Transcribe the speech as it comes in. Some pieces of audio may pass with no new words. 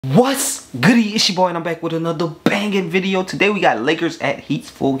What's goody? It's your boy and I'm back with another banging video. Today we got Lakers at Heat's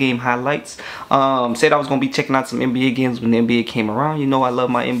full game highlights. Said I was gonna be checking out some NBA games when the NBA came around. You know I love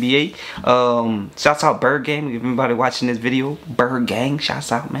my NBA. Shouts out Bird Gang. If anybody watching this video, Bird Gang,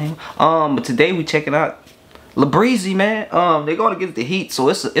 shouts out, man. But today we checking out LeBron, man. They're going against the Heat, so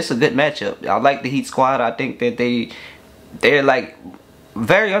it's a good matchup. I like the Heat squad. I think that they're like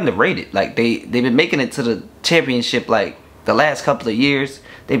very underrated. Like they've been making it to the championship like the last couple of years.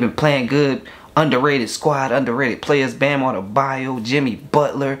 They've been playing good. Underrated squad, underrated players. Bam Adebayo, Jimmy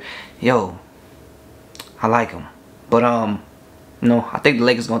Butler. Yo, I like them. But no, I think the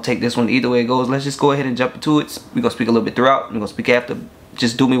Lakers gonna take this one either way it goes. Let's just go ahead and jump into it. We're gonna speak a little bit throughout. We're gonna speak after.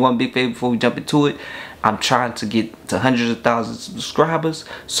 Just do me one big favor before we jump into it. I'm trying to get to hundreds of thousands of subscribers.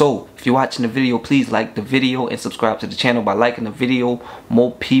 So if you're watching the video, please like the video and subscribe to the channel. By liking the video,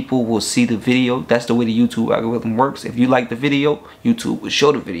 more people will see the video. That's the way the YouTube algorithm works. If you like the video, YouTube will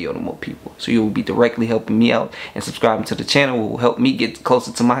show the video to more people. So you will be directly helping me out, and subscribing to the channel will help me get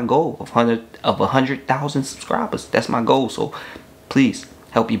closer to my goal of 100,000 subscribers. That's my goal. So please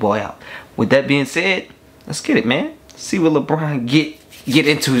help your boy out. With that being said, let's get it, man. See what LeBron get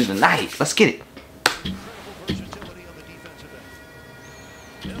into tonight. Let's get it.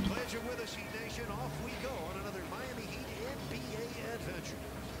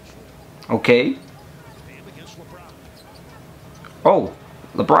 Okay. Oh,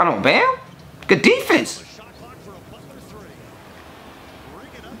 LeBron on Bam? Good defense.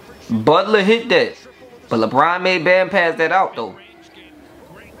 Butler hit that, but LeBron made Bam pass that out though.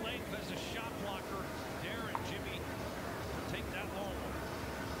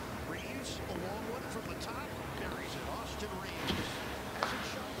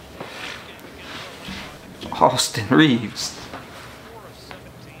 Austin Reeves.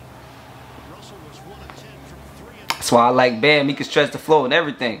 That's why I like Bam. He can stretch the floor and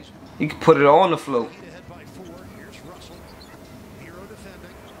everything. He can put it on the floor.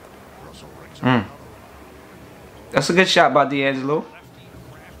 That's a good shot by D'Angelo.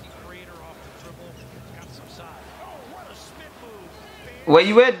 Where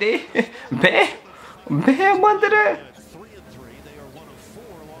you at, D? Bam under that.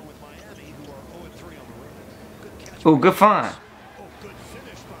 Oh, good find.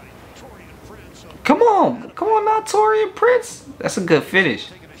 Come on now, Torian Prince. That's a good finish.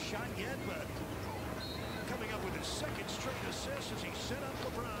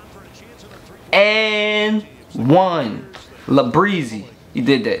 And one. LeBron, he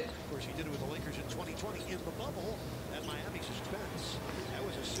did that.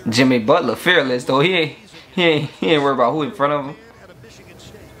 Jimmy Butler, fearless though. He ain't worried about who in front of him.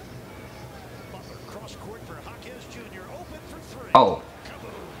 Oh,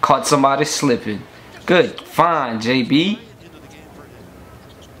 caught somebody slipping. Good, fine, JB.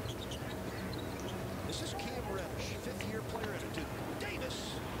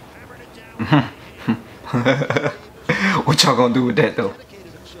 What y'all gonna do with that though?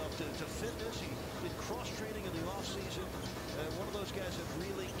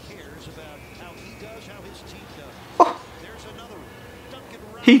 Oh.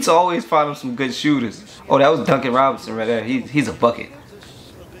 Heat's always finding some good shooters. Oh, that was Duncan Robinson right there. He's a bucket.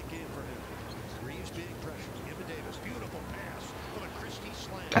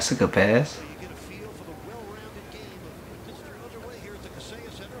 That's a good pass.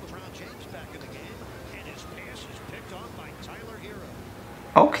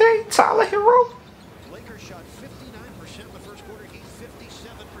 Okay, Tyler Hero. Lakers shot 59% in the first quarter. Heat 57%.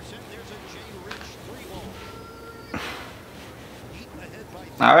 There's a Jay Rich 3-ball.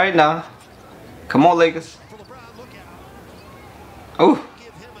 All right now. Come on, Lakers. Oh.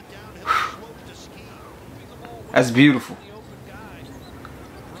 That's beautiful.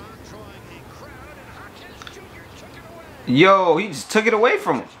 Yo, he just took it away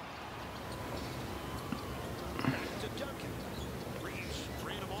from him.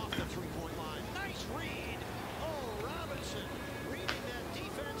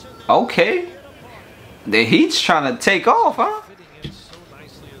 Okay. The Heat's trying to take off, huh?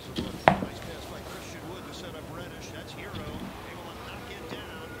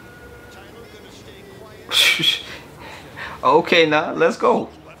 Okay, now let's go.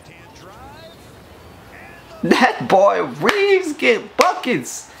 That boy Reeves get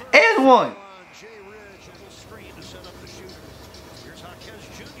buckets and one.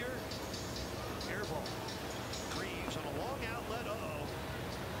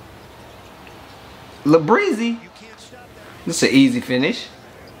 LeBron, this is an easy finish.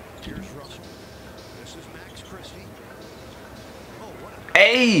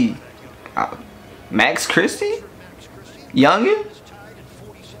 Hey, Max Christie? Youngin?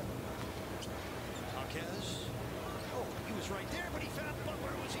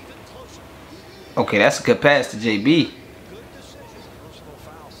 Okay, that's a good pass to JB.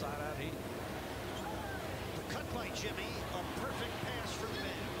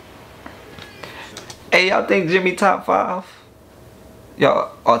 Hey, y'all think Jimmy top 5?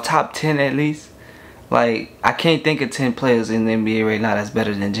 Y'all, or top 10 at least? Like, I can't think of 10 players in the NBA right now that's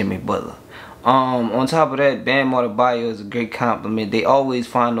better than Jimmy Butler. On top of that, Bam Adebayo is a great compliment. They always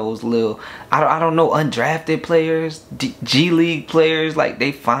find those little, I don't know, undrafted players, G League players. Like,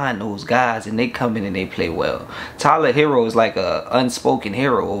 they find those guys and they come in and they play well. Tyler Hero is like a unspoken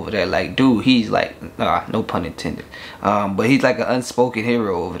hero over there. Like, dude, he's like, no pun intended. But he's like an unspoken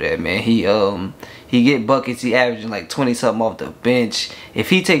hero over there, man. He get buckets. He averaging like 20 something off the bench. If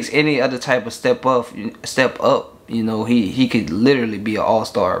he takes any other type of step up, you know, he could literally be an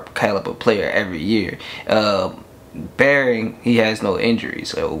all-star caliber player every year. Bearing he has no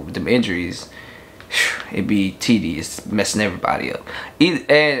injuries. So them injuries, it'd be tedious, messing everybody up.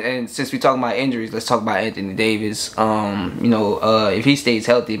 And since we talking about injuries, let's talk about Anthony Davis. You know, if he stays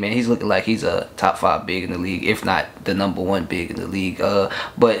healthy, man, he's looking like he's a top 5 big in the league, if not the #1 big in the league.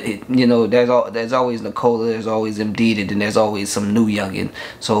 But you know, there's always Nikola, there's always Embiid, and then there's always some new youngin.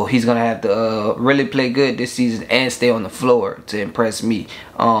 So he's gonna have to really play good this season and stay on the floor to impress me.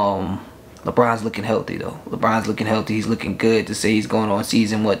 LeBron's looking healthy though. LeBron's looking healthy. He's looking good to say he's going on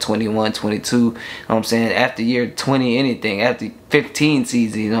season, what, 21, 22. You know what I'm saying? After year 20 anything, after 15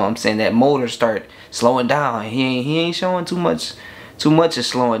 season, you know what I'm saying, that motor start slowing down. He ain't showing too much of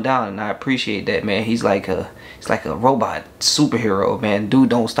slowing down, and I appreciate that, man. He's like a robot superhero, man. Dude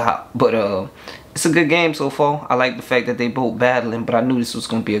don't stop. But it's a good game so far. I like the fact that they both battling, but I knew this was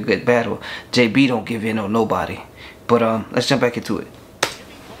gonna be a good battle. JB don't give in on nobody. But let's jump back into it.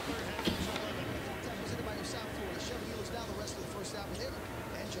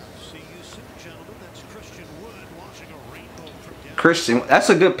 Christian, that's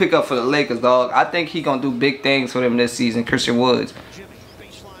a good pickup for the Lakers, dog. I think he gonna do big things for them this season. Christian Woods.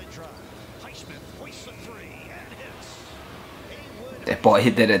 That boy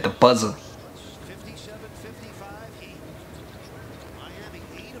hit that at the buzzer.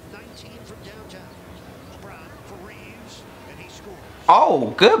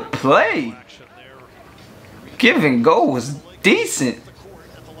 Oh, good play. Give and go was decent.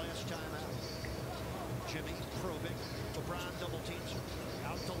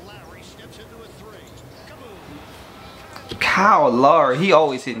 Kyle Lowry, he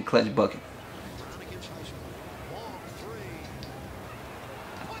always hitting clutch bucket.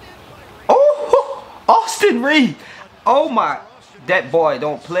 Oh, Austin Reed. Oh my, that boy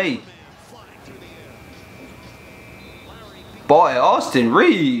don't play. Boy, Austin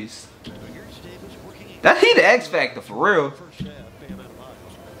Reeves. That he the X Factor for real.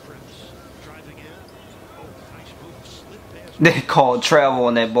 They called travel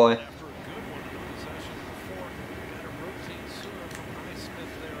on that boy.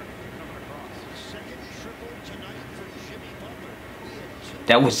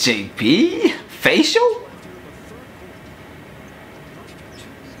 That was JB? Facial?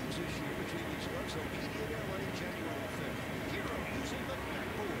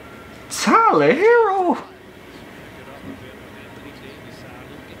 Tyler Hero.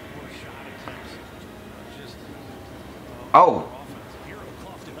 Oh.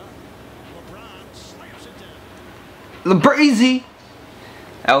 LeBron.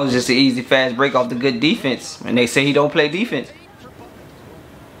 That was just an easy fast break off the good defense. And they say he don't play defense.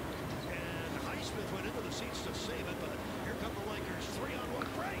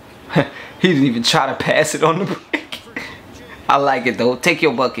 He didn't even try to pass it on the break. I like it though. Take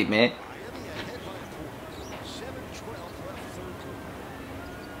your bucket, man.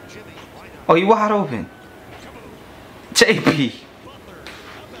 Oh, you wide open. JP.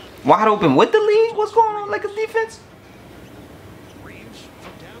 Wide open with the lead? What's going on, Lakers defense?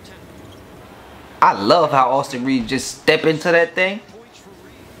 I love how Austin Reeves just step into that thing.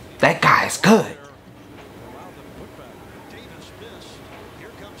 That guy is good.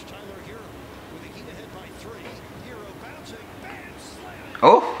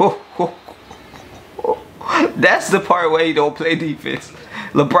 Oh, that's the part where he don't play defense.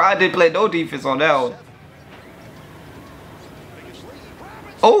 LeBron didn't play no defense on that one.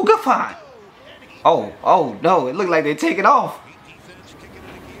 Oh, good find. Oh no, it looked like they take it off.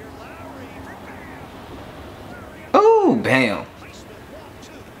 Oh, bam.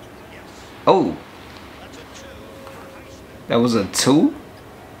 Oh, that was a 2.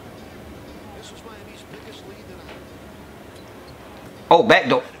 Oh, back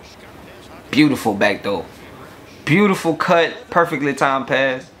door. Beautiful back door. Beautiful cut. Perfectly timed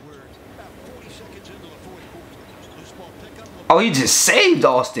pass. Oh, he just saved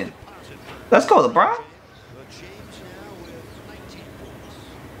Austin. Let's go, LeBron.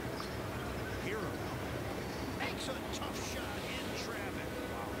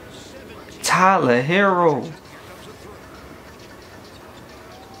 Tyler Hero.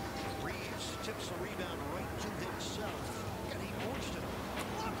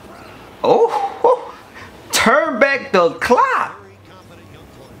 Oh, turn back the clock.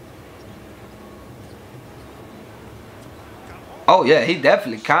 Oh yeah, he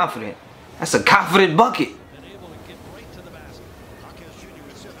definitely confident. That's a confident bucket.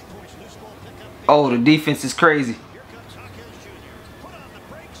 Oh, the defense is crazy.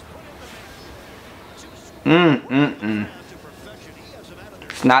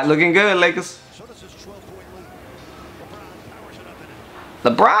 It's not looking good, Lakers.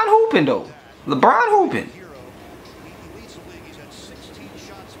 LeBron hooping though. LeBron hooping.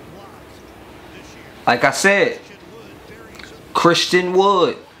 Like I said, Christian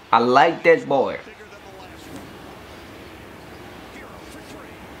Wood. I like that boy.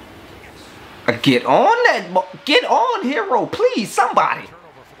 Get on that boy. Get on, Hero, please, somebody.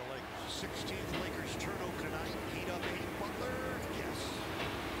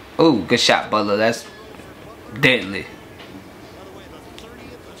 Oh, good shot, Butler. That's deadly.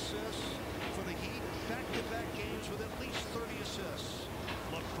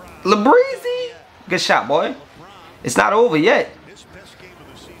 LeBreezy. Good shot, boy. It's not over yet.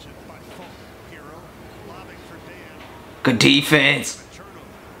 Good defense.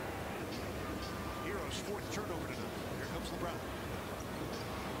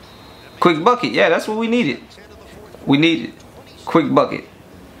 Quick bucket. Yeah, that's what we needed. We needed quick bucket.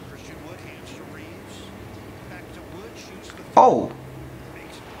 Oh,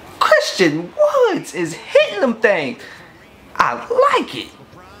 Christian Woods is hitting them things. I like it.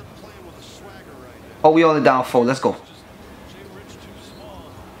 Oh, we only down 4. Let's go.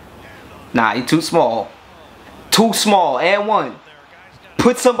 Nah, he too small. Too small. And 1.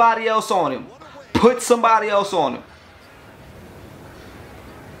 Put somebody else on him. Put somebody else on him.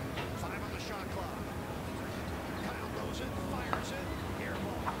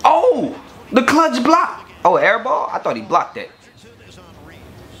 Oh, the clutch block. Oh, air ball? I thought he blocked that.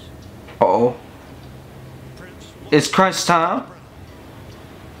 Uh-oh. It's crunch time.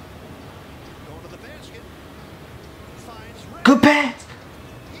 Good pass.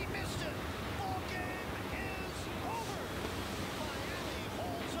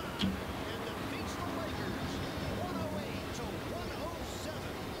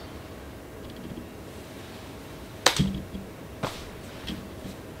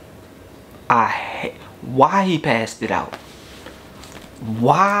 Why he passed it out?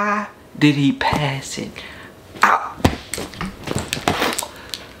 Why did he pass it out?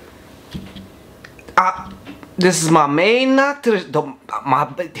 This is my main knock to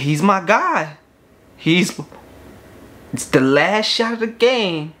he's my guy. It's the last shot of the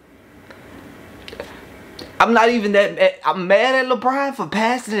game. I'm not even that. I'm mad at LeBron for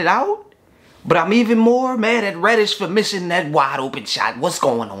passing it out, but I'm even more mad at Reddish for missing that wide open shot. What's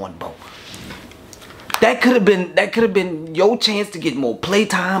going on, bro? That could have been your chance to get more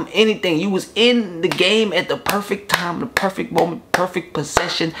playtime, anything. You was in the game at the perfect time, the perfect moment, perfect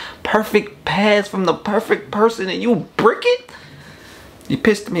possession, perfect pass from the perfect person, and you brick it? You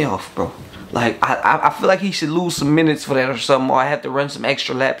pissed me off, bro. Like, I feel like he should lose some minutes for that or something, or I have to run some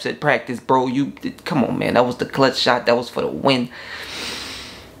extra laps at practice, bro. Come on, man. That was the clutch shot. That was for the win.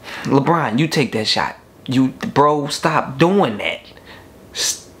 LeBron, you take that shot. Bro, stop doing that.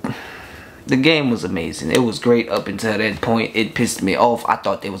 The game was amazing. It was great up until that point. It pissed me off. I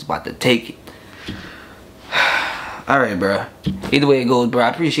thought they was about to take it. Alright, bro. Either way it goes, bro. I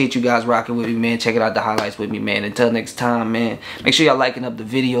appreciate you guys rocking with me, man. Checking out the highlights with me, man. Until next time, man. Make sure y'all liking up the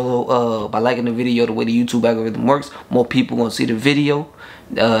video. By liking the video, the way the YouTube algorithm works, more people gonna see the video.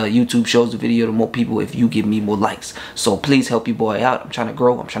 YouTube shows the video to more people if you give me more likes. So please help your boy out. I'm trying to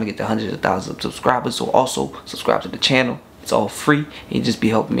grow. I'm trying to get to hundreds of thousands of subscribers. So also subscribe to the channel. It's all free. And you just be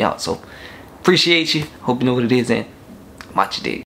helping me out. So appreciate you. Hope you know what it is, and watch your dig.